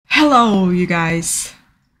Hello, you guys.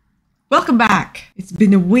 Welcome back. It's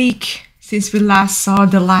been a week since we last saw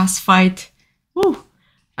the last fight. Woo!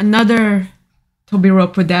 Another Tobi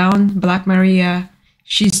Roppo down. Black Maria,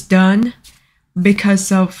 she's done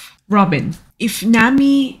because of Robin. If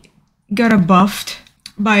Nami got buffed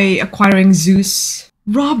by acquiring Zeus,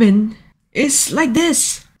 Robin is like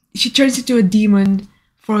this. She turns into a demon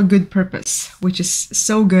for a good purpose, which is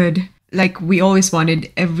so good. Like we always wanted,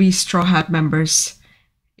 every Straw Hat members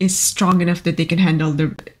is strong enough that they can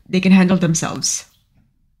handle themselves,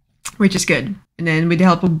 which is good. And then with the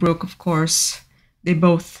help of Brooke, of course, they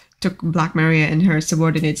both took Black Maria and her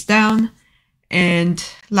subordinates down. And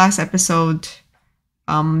last episode,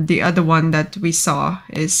 the other one that we saw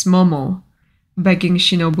is Momo begging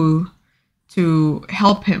Shinobu to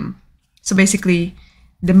help him. So basically,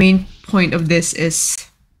 the main point of this is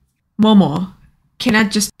Momo cannot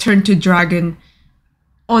just turn to dragon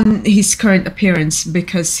on his current appearance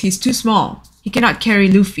because he's too small. He cannot carry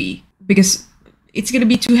Luffy because it's gonna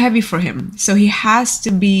be too heavy for him. So he has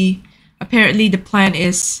to be, apparently the plan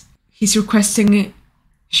is he's requesting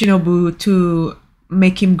Shinobu to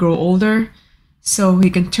make him grow older so he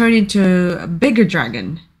can turn into a bigger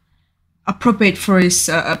dragon, appropriate for his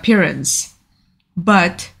appearance.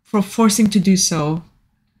 But for forcing to do so,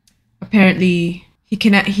 apparently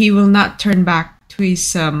he will not turn back to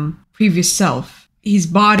his previous self.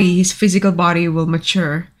 His physical body will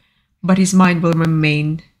mature, but his mind will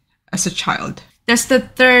remain as a child. That's the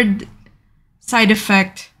third side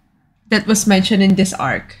effect that was mentioned in this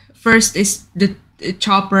arc. First is the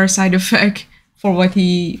Chopper side effect for what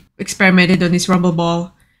he experimented on his Rumble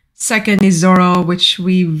Ball. Second is Zoro, which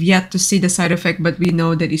we've yet to see the side effect, but we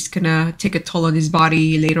know that it's gonna take a toll on his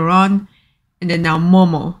body later on. And then now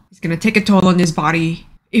Momo is gonna take a toll on his body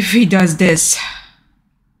if he does this.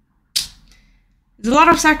 There's a lot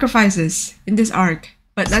of sacrifices in this arc.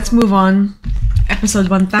 But let's move on. Episode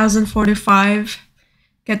 1045.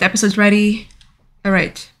 Get the episodes ready.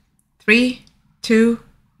 Alright. 3, 2,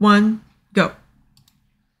 1, go.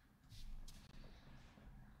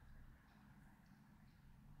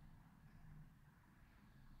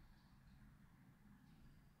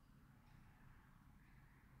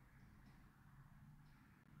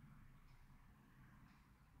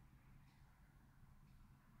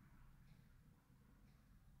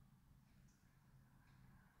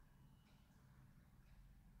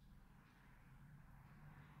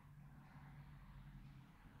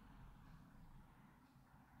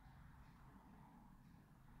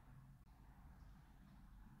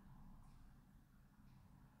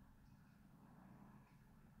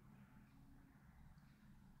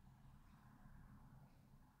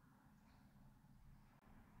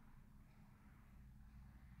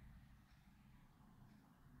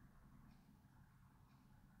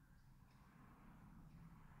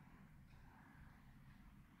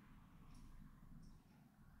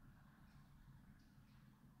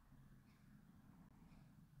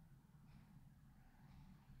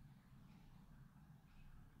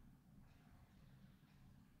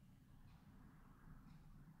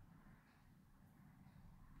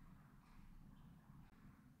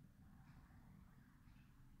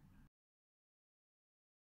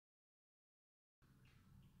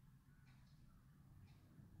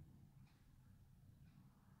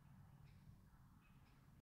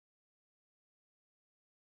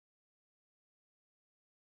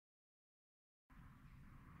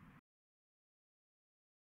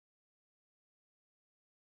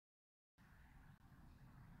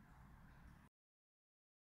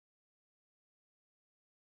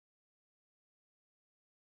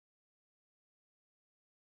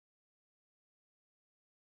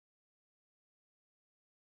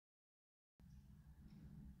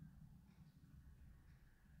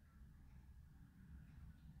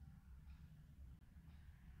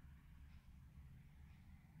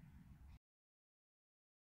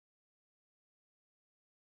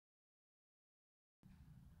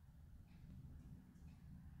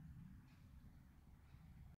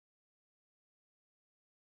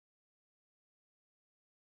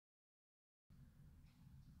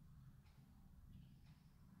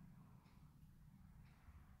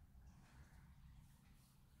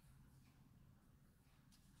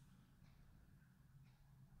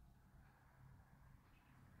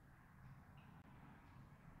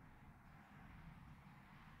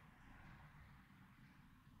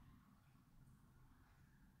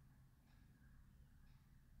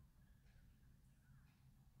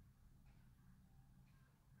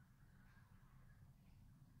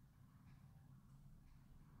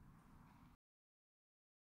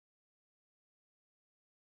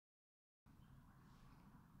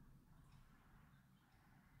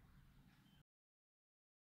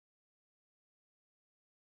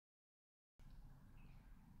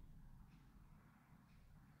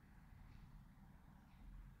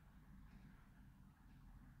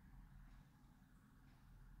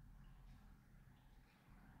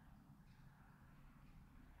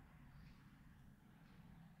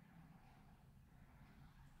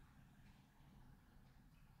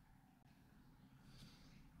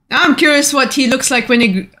 Now I'm curious what he looks like when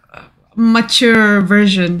he mature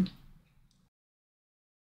version.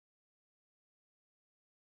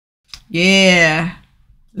 Yeah,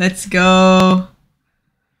 let's go.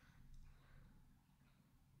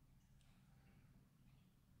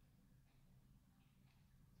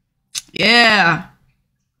 Yeah.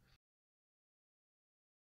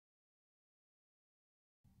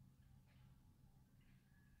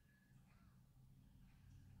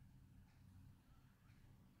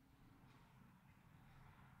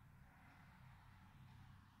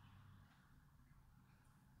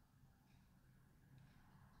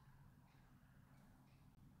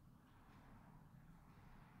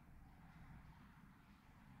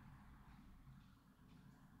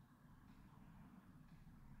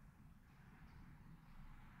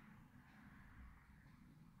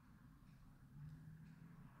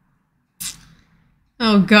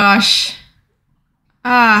 Oh gosh.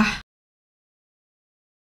 Ah.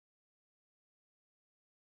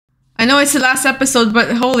 I know it's the last episode,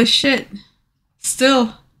 but holy shit.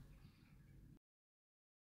 Still.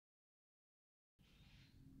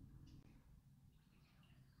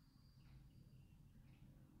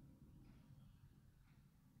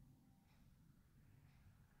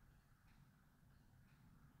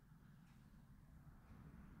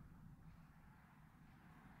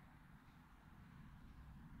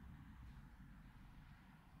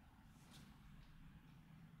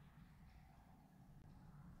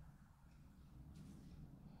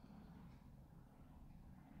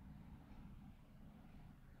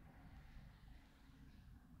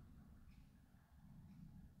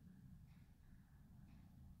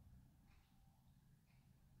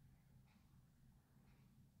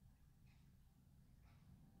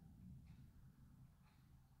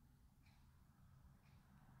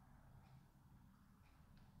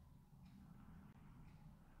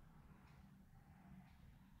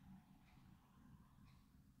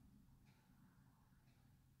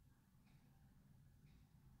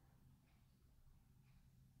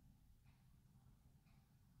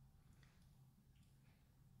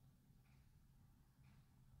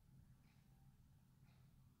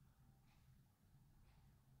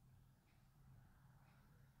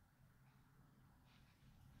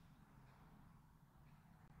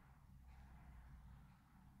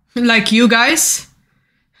 Like you guys?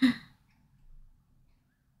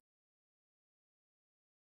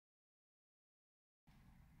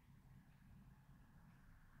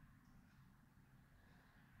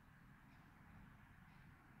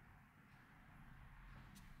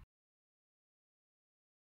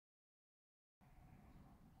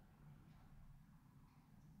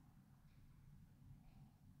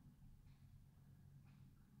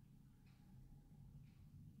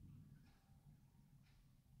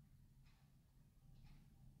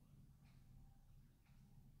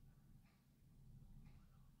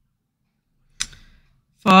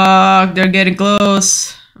 Fuck, they're getting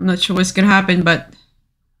close. I'm not sure what's gonna happen, but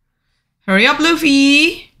hurry up,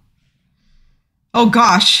 Luffy! Oh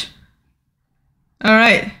gosh.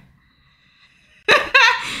 Alright.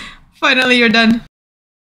 Finally, you're done.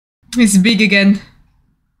 It's big again.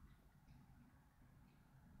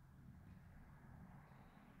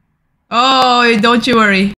 Oh, don't you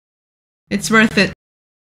worry. It's worth it.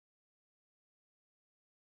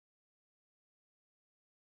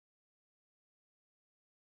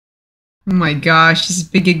 Oh my gosh, it's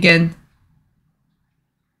big again.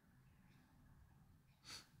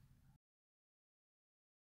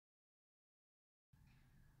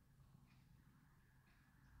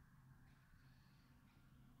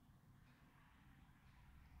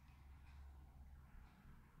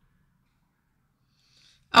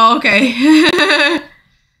 Oh, okay.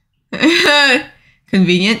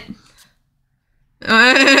 Convenient.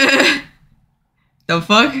 The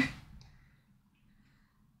fuck?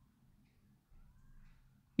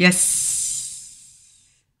 Yes.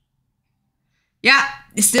 Yeah,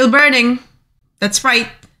 it's still burning. That's right.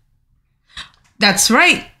 That's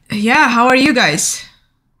right. Yeah, how are you guys?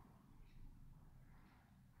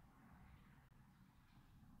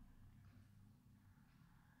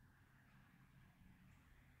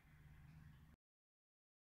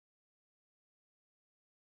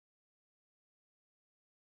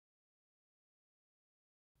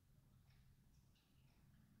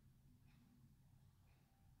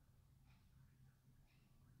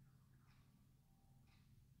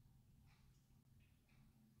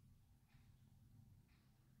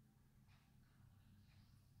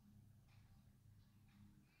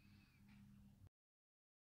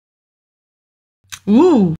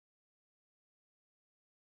 Ooh.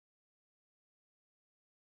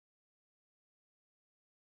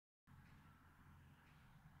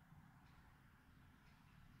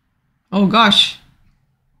 Oh gosh.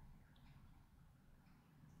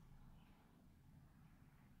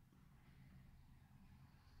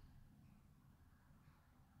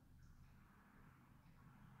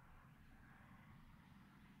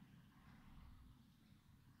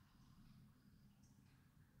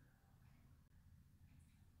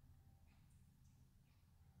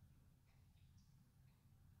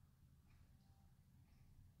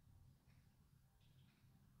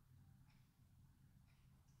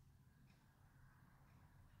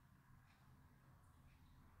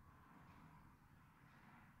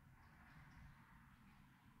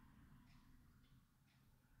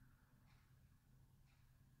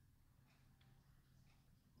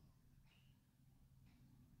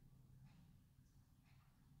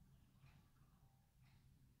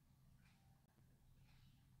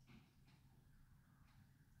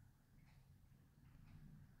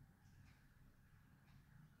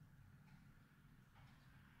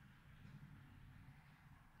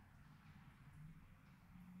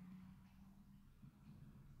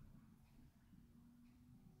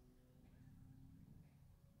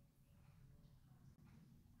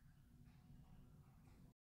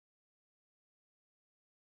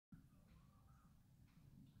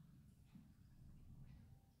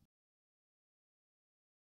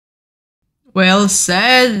 Well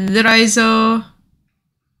said, Raizo.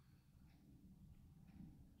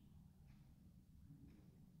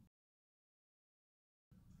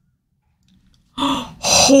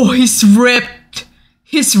 Oh, he's ripped.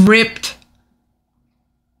 He's ripped.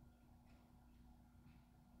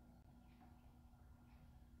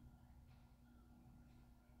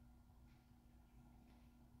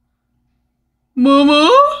 Momo?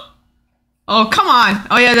 Oh, come on.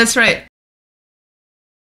 Oh, yeah, that's right.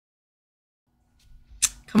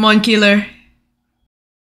 Come on, killer.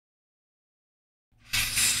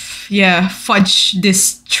 Yeah, fudge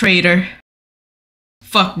this traitor.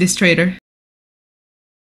 Fuck this traitor.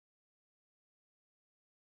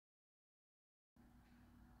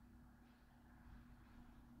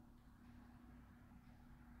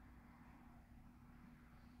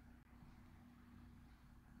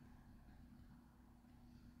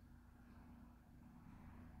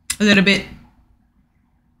 A little bit.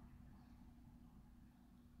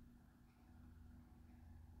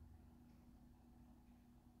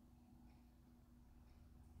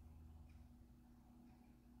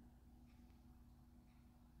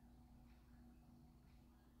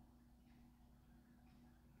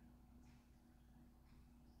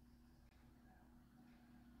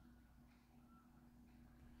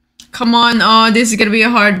 Come on, oh, this is gonna be a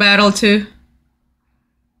hard battle too.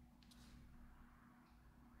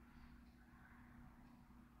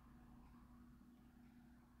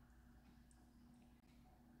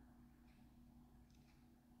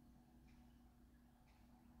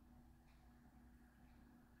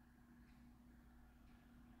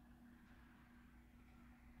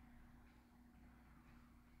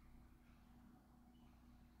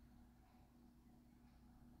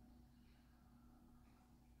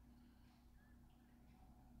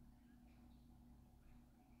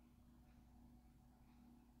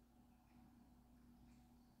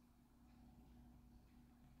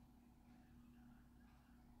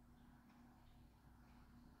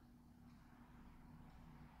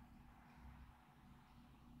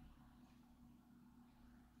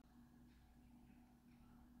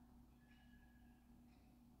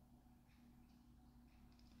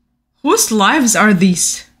 Whose lives are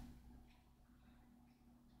these?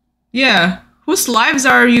 Yeah, whose lives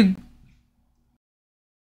are you?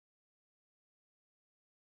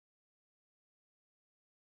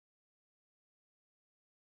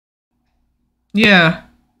 Yeah.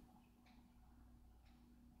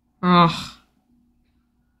 Ugh.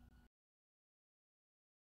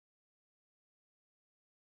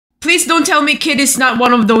 Please don't tell me Kid is not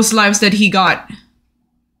one of those lives that he got.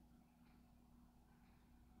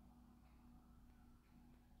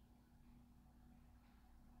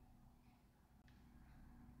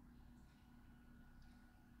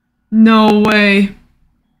 No way.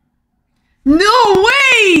 No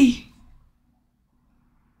way!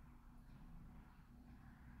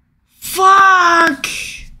 Fuck!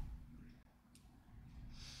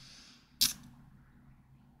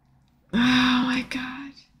 Oh my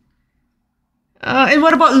god. And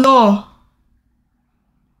what about Law?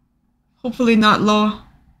 Hopefully not Law.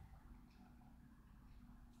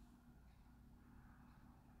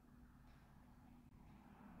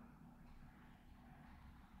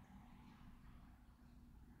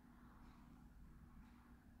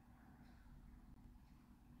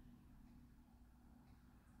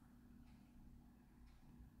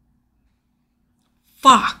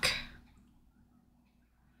 Fuck.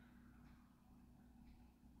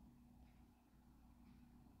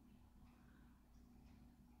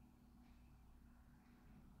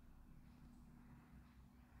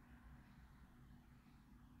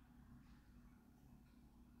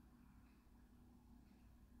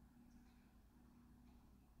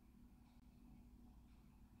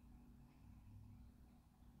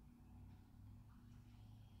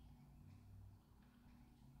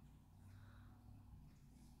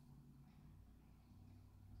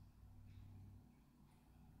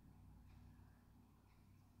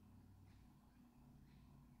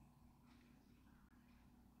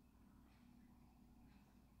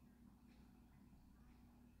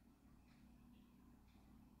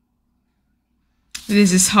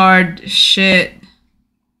 This is hard shit.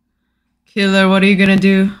 Killer, what are you gonna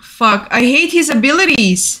do? Fuck, I hate his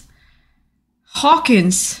abilities.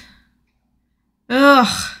 Hawkins. Ugh.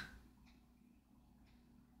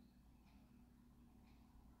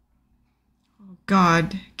 Oh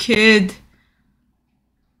God, kid.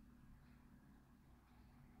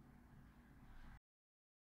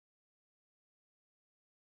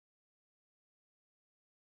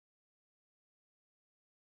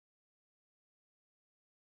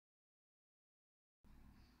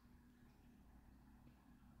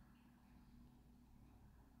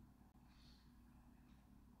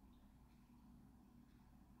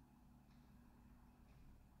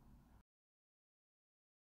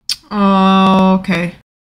 Oh, okay.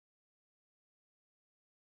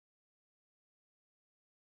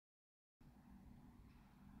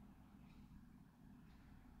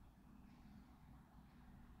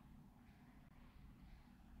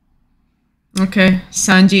 Okay,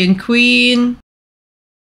 Sanji and Queen.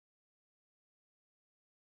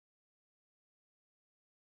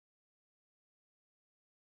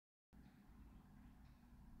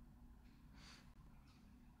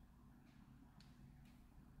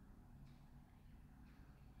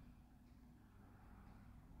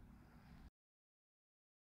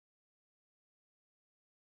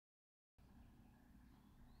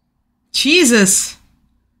 Jesus.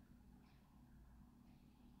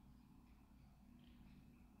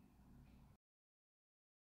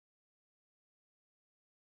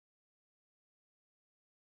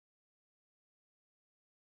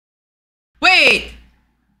 Wait.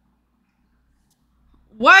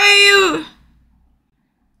 Why are you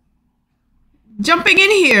jumping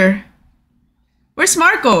in here? Where's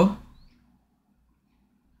Marco?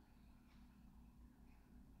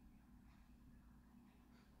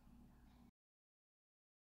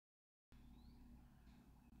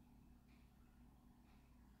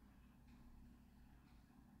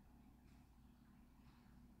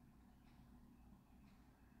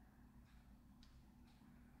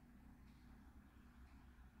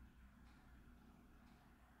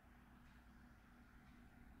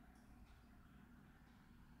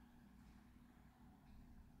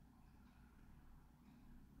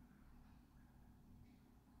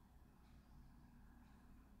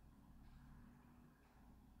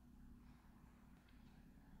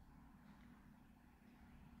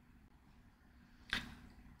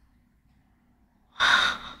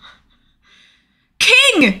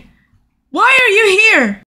 King! Why are you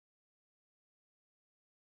here?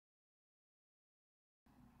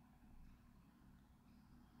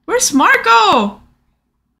 Where's Marco?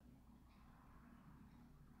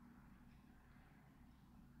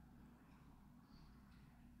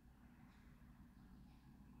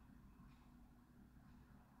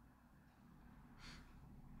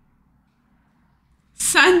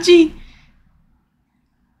 Sanji.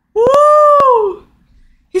 Woo!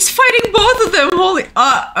 He's fighting both of them. Holy.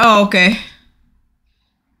 Oh, okay.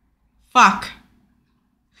 Fuck.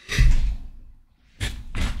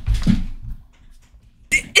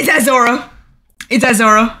 It's that Zoro. It's that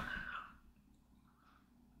Zoro.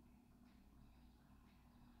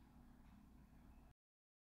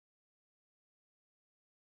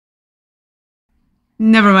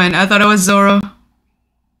 Never mind. I thought it was Zoro.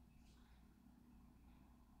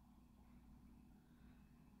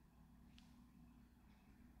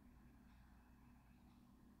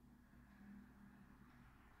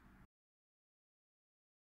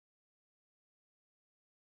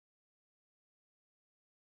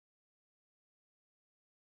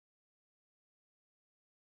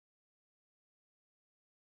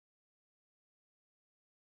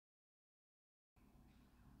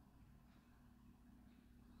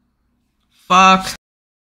 Fuck.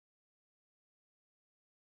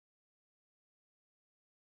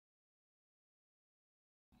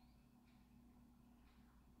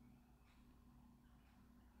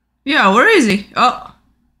 Yeah, where is he? Oh.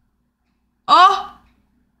 Oh!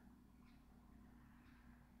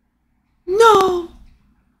 No!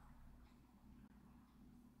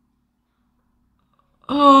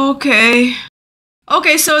 Okay.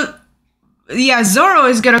 Okay, so yeah, Zoro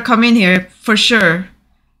is gonna come in here for sure.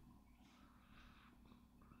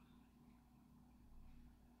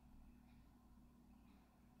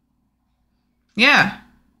 Yeah.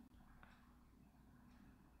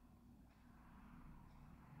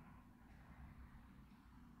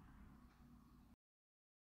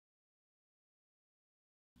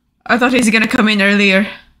 I thought he's gonna come in earlier.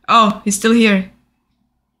 Oh, he's still here.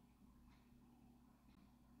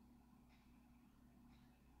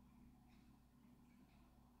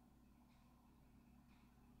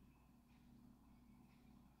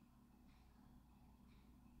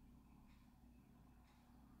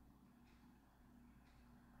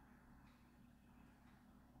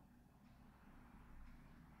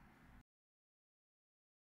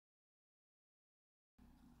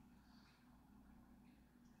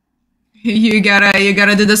 You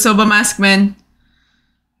gotta do the Soba mask, man.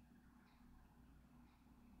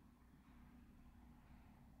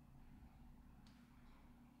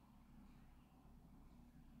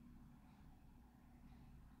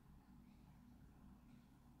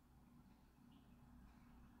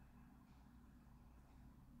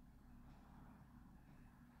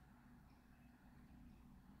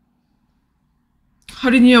 How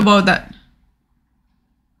did you know about that?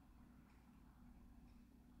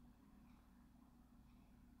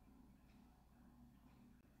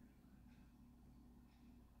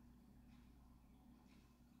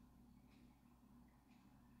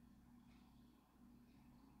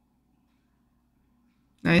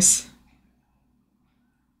 Nice.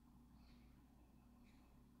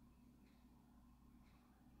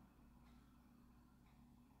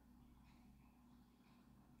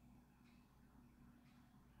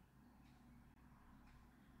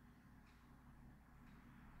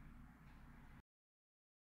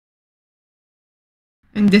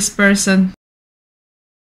 And this person.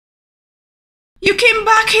 You came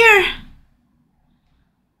back here!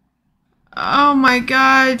 Oh my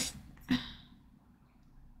god.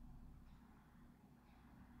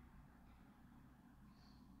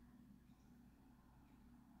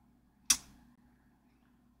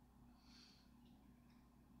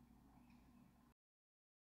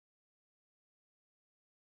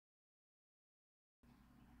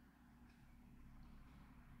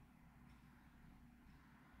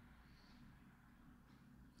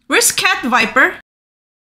 Where's Cat Viper?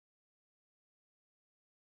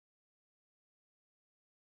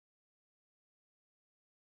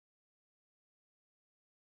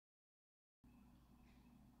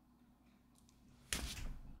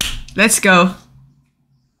 Let's go.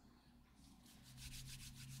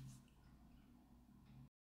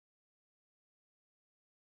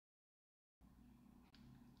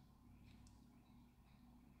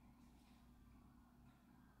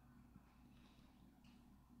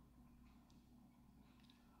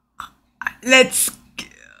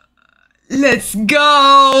 Let's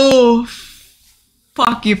go.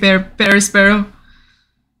 Fuck you, Paris Sparrow.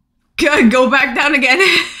 Go back down again.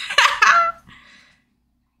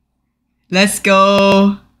 Let's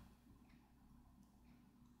go.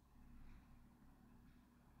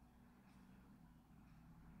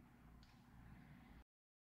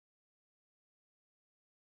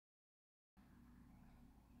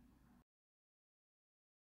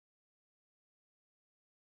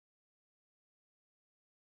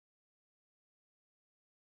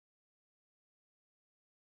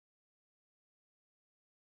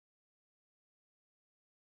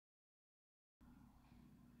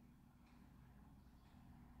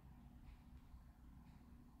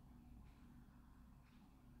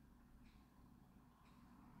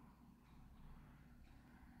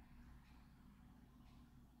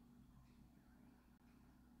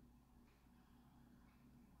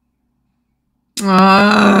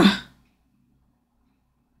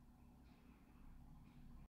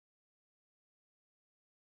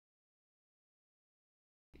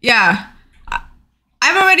 Yeah.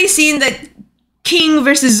 I've already seen that King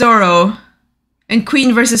versus Zoro and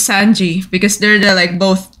Queen versus Sanji because they're the like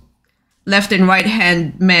both left and right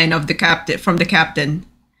hand men of the captain from the captain.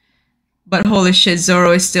 But holy shit,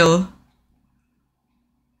 Zoro is still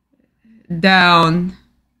down.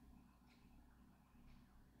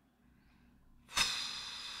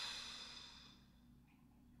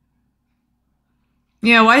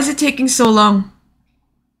 Yeah, why is it taking so long?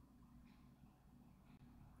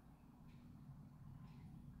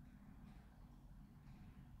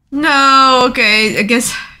 No, okay, I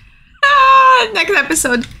guess next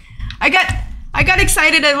episode. I got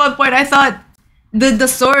excited at one point. I thought the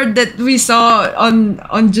sword that we saw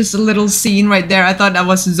on just a little scene right there, I thought that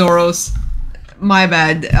was Zoro's. My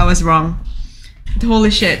bad. I was wrong. Holy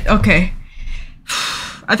shit. Okay.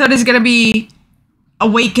 I thought it's gonna be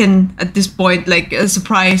Awaken at this point, like a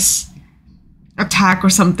surprise attack or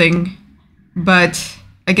something. But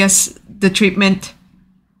I guess the treatment.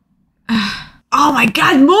 Oh my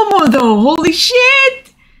god, Momo though! Holy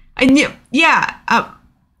shit! I knew. Yeah.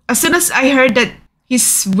 As soon as I heard that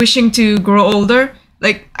he's wishing to grow older,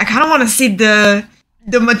 like I kind of want to see the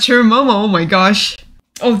mature Momo. Oh my gosh,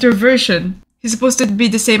 older version. He's supposed to be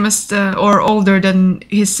the same as or older than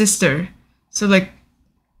his sister, so like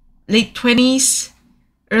late 20s,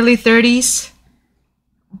 early 30s.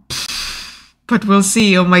 But we'll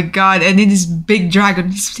see. Oh my god! And then this big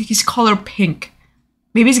dragon. He's color pink.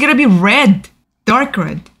 Maybe it's gonna be red, dark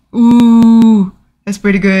red. Ooh, that's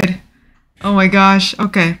pretty good. Oh my gosh.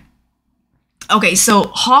 Okay. Okay, so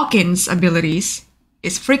Hawkins' abilities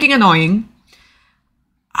is freaking annoying.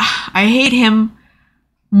 I hate him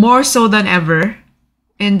more so than ever.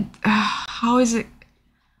 And how is it?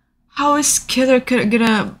 How is Killer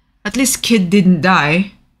gonna? At least Kid didn't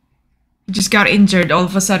die. He just got injured all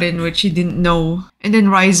of a sudden, which he didn't know. And then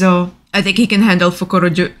Raizo, I think he can handle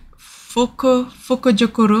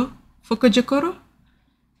Fukujokuro?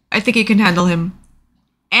 I think he can handle him.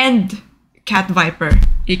 And Cat Viper.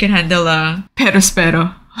 He can handle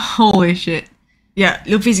Perospero. Holy shit. Yeah,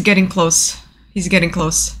 Luffy's getting close. He's getting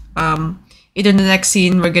close. Either in the next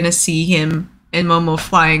scene, we're gonna see him and Momo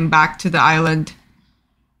flying back to the island.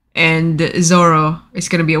 And Zoro is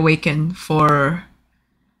gonna be awakened for...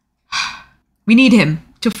 We need him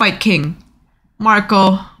to fight King.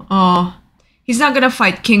 Marco, oh, he's not gonna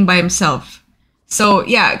fight King by himself. So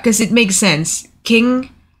yeah, because it makes sense. King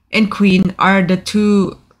and Queen are the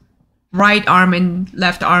two right arm and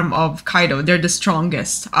left arm of Kaido. They're the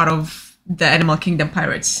strongest out of the Animal Kingdom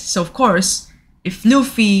pirates. So of course, if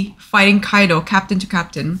Luffy fighting Kaido captain to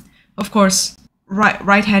captain, of course,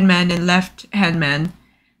 right hand man and left hand man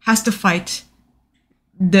has to fight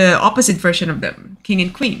the opposite version of them, King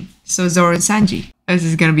and Queen. So Zoro and Sanji. This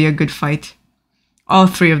is gonna be a good fight. All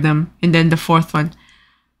three of them, and then the fourth one.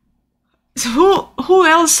 So who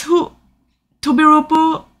else? Tobi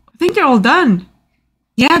Roppo? I think they're all done.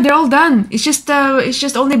 Yeah, they're all done. It's just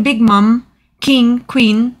only Big Mom, King,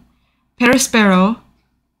 Queen, Perospero,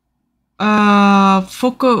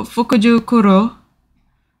 Fukujokuro.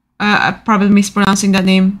 I'm probably mispronouncing that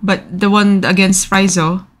name, but the one against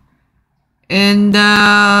Raizo. And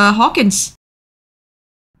Hawkins.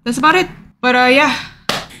 That's about it. But yeah,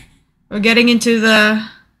 we're getting into the,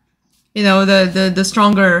 you know, the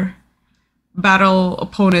stronger battle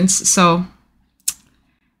opponents. So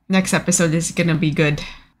next episode is gonna be good.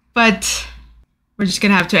 But we're just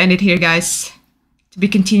gonna have to end it here, guys. To be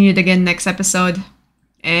continued again next episode.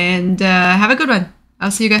 And have a good one.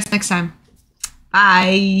 I'll see you guys next time.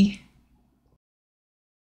 Bye.